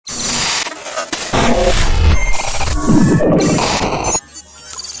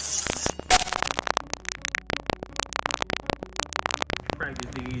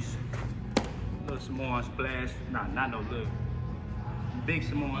Practice these little Samoan splash. Nah, not no little. Big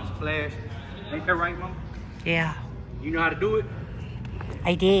Samoan splash. Ain't that right, Mom? Yeah. You know how to do it?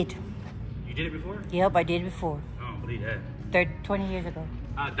 I did. You did it before? Yep, I did before. I don't believe that. 20 years ago.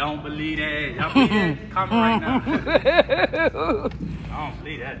 I don't believe that. Y'all believe that? Comment right now. I don't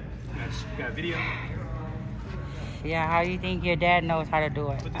believe that. You got a video? Yeah, how do you think your dad knows how to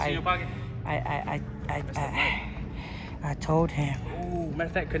do it? Put this in your pocket? I told him. Ooh, matter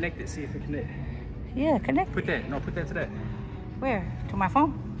of fact, connect it. See if it connects. Yeah, connect. Put that. No, put that to that. Where? To my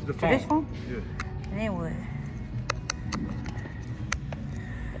phone? To the phone. To this phone? Yeah. And then what?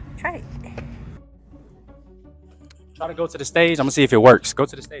 Try it. Try to go to the stage. I'm gonna see if it works. Go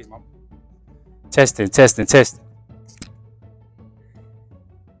to the stage, Mom. Testing, testing, testing.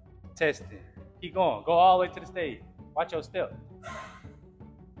 Testing. Keep going. Go all the way to the stage. Watch your step.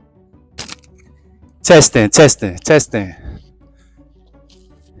 Testing, testing, testing.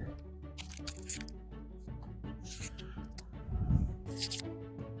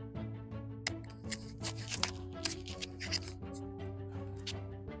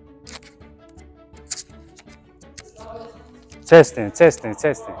 Testing, testing,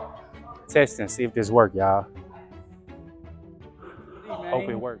 testing. Testing, see if this works, y'all. Hope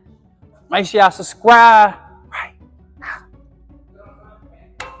it works. Make sure y'all subscribe right now.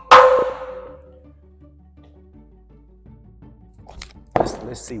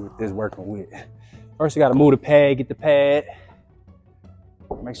 Let's see what this working with. First, you gotta move the pad, get the pad.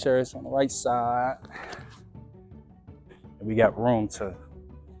 Make sure it's on the right side. And we got room to,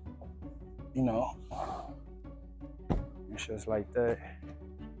 you know, make sure it's like that.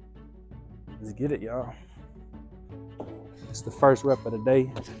 Let's get it, y'all. It's the first rep of the day.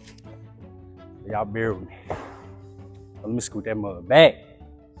 Y'all bear with me. Let me scoot that mug back.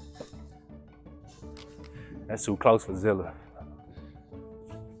 That's too close for Zilla.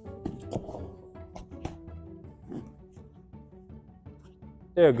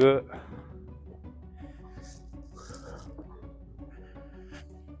 They're good.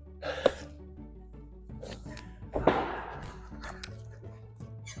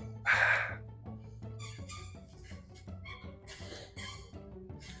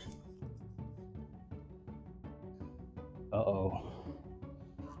 Uh-oh.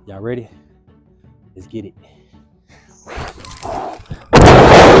 Y'all ready? Let's get it.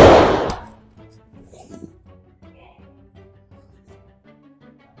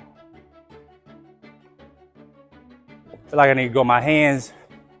 Feel like I need to go my hands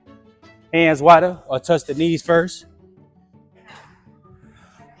wider or touch the knees first.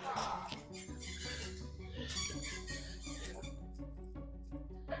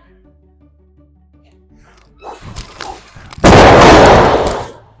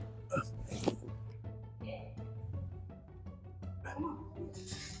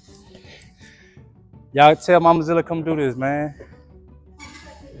 Y'all tell Mama Zilla come do this, man.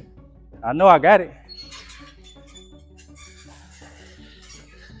 I know I got it.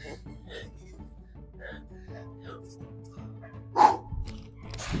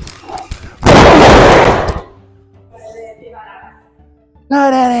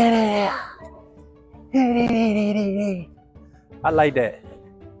 I like that.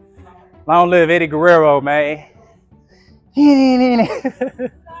 Long live Eddie Guerrero, man.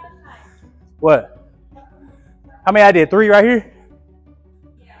 What? How many I did? 3 right here?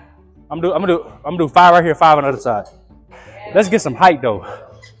 I'm gonna do 5 right here, 5 on the other side. Let's get some height though.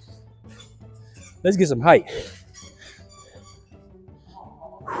 Let's get some height.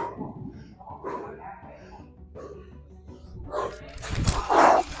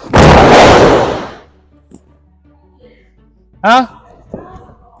 Huh?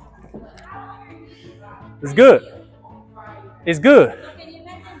 It's good. It's good.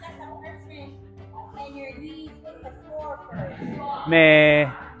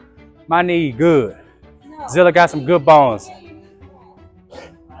 Man, my knee good. Zilla got some good bones.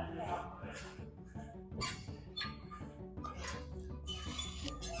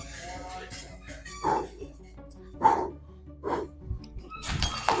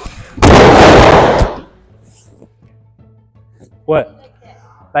 What?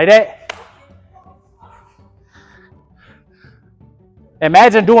 Like that?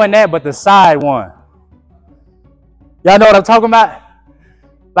 Imagine doing that, but the side one. Y'all know what I'm talking about?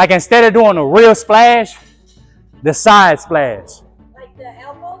 Like instead of doing a real splash, the side splash. Like the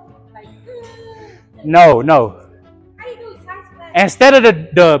elbow? Like, no. how you do side splash? Instead of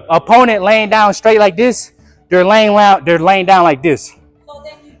the opponent laying down straight like this, they're laying down like this. So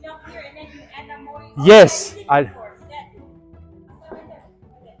then you jump here and then you add that more. Yes, I.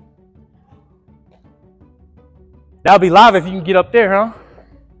 That'll be live if you can get up there, huh?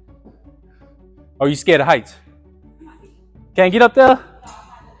 Or you scared of heights? Can't get up there?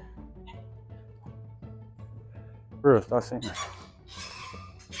 Bro, start saying that.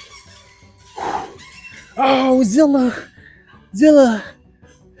 Oh, Zilla.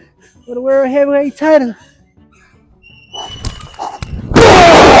 For the world heavyweight title.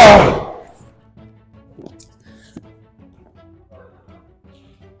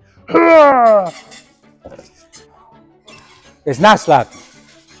 It's not sloppy.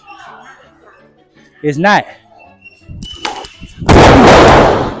 It's not.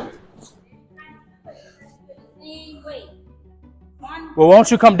 Well,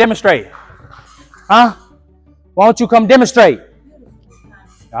 won't you come demonstrate? Huh? Won't you come demonstrate?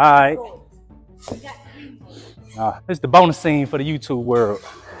 All right. This is the bonus scene for the YouTube world.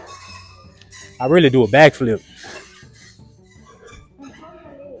 I really do a backflip.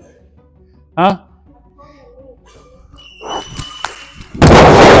 Huh?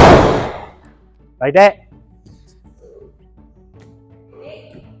 Like that?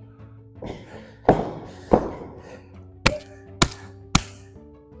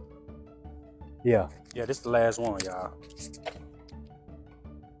 Yeah. Yeah, this is the last one, y'all.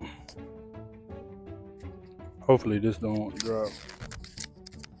 Hopefully this don't drop.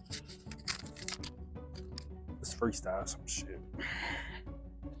 Let's freestyle some shit.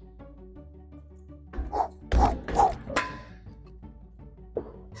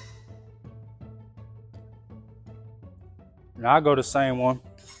 Now I'll go the same one.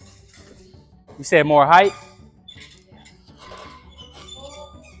 You said more height?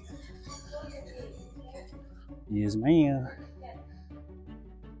 Yes, ma'am.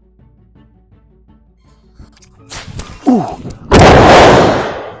 Ooh.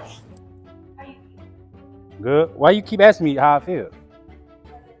 Good. Why you keep asking me how I feel?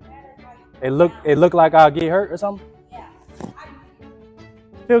 It look like I'll get hurt or something? Yeah.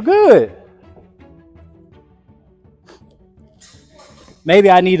 Feel good. Maybe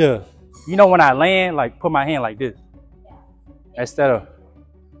I need to, you know, when I land, like put my hand like this. Instead of,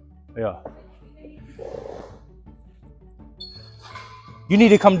 yeah. You need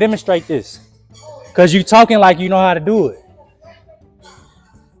to come demonstrate this. Because you talking like you know how to do it.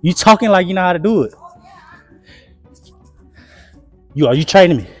 You talking like you know how to do it. Are you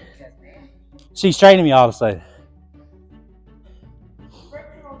training me? She's training me all of a sudden.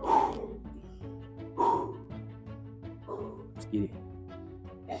 Let's get it.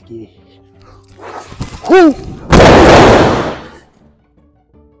 Let's get it. Woo!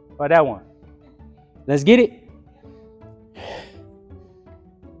 By that one. Let's get it.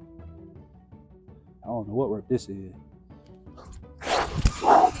 I don't know what work this is.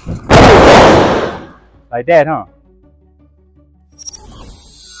 Like that, huh?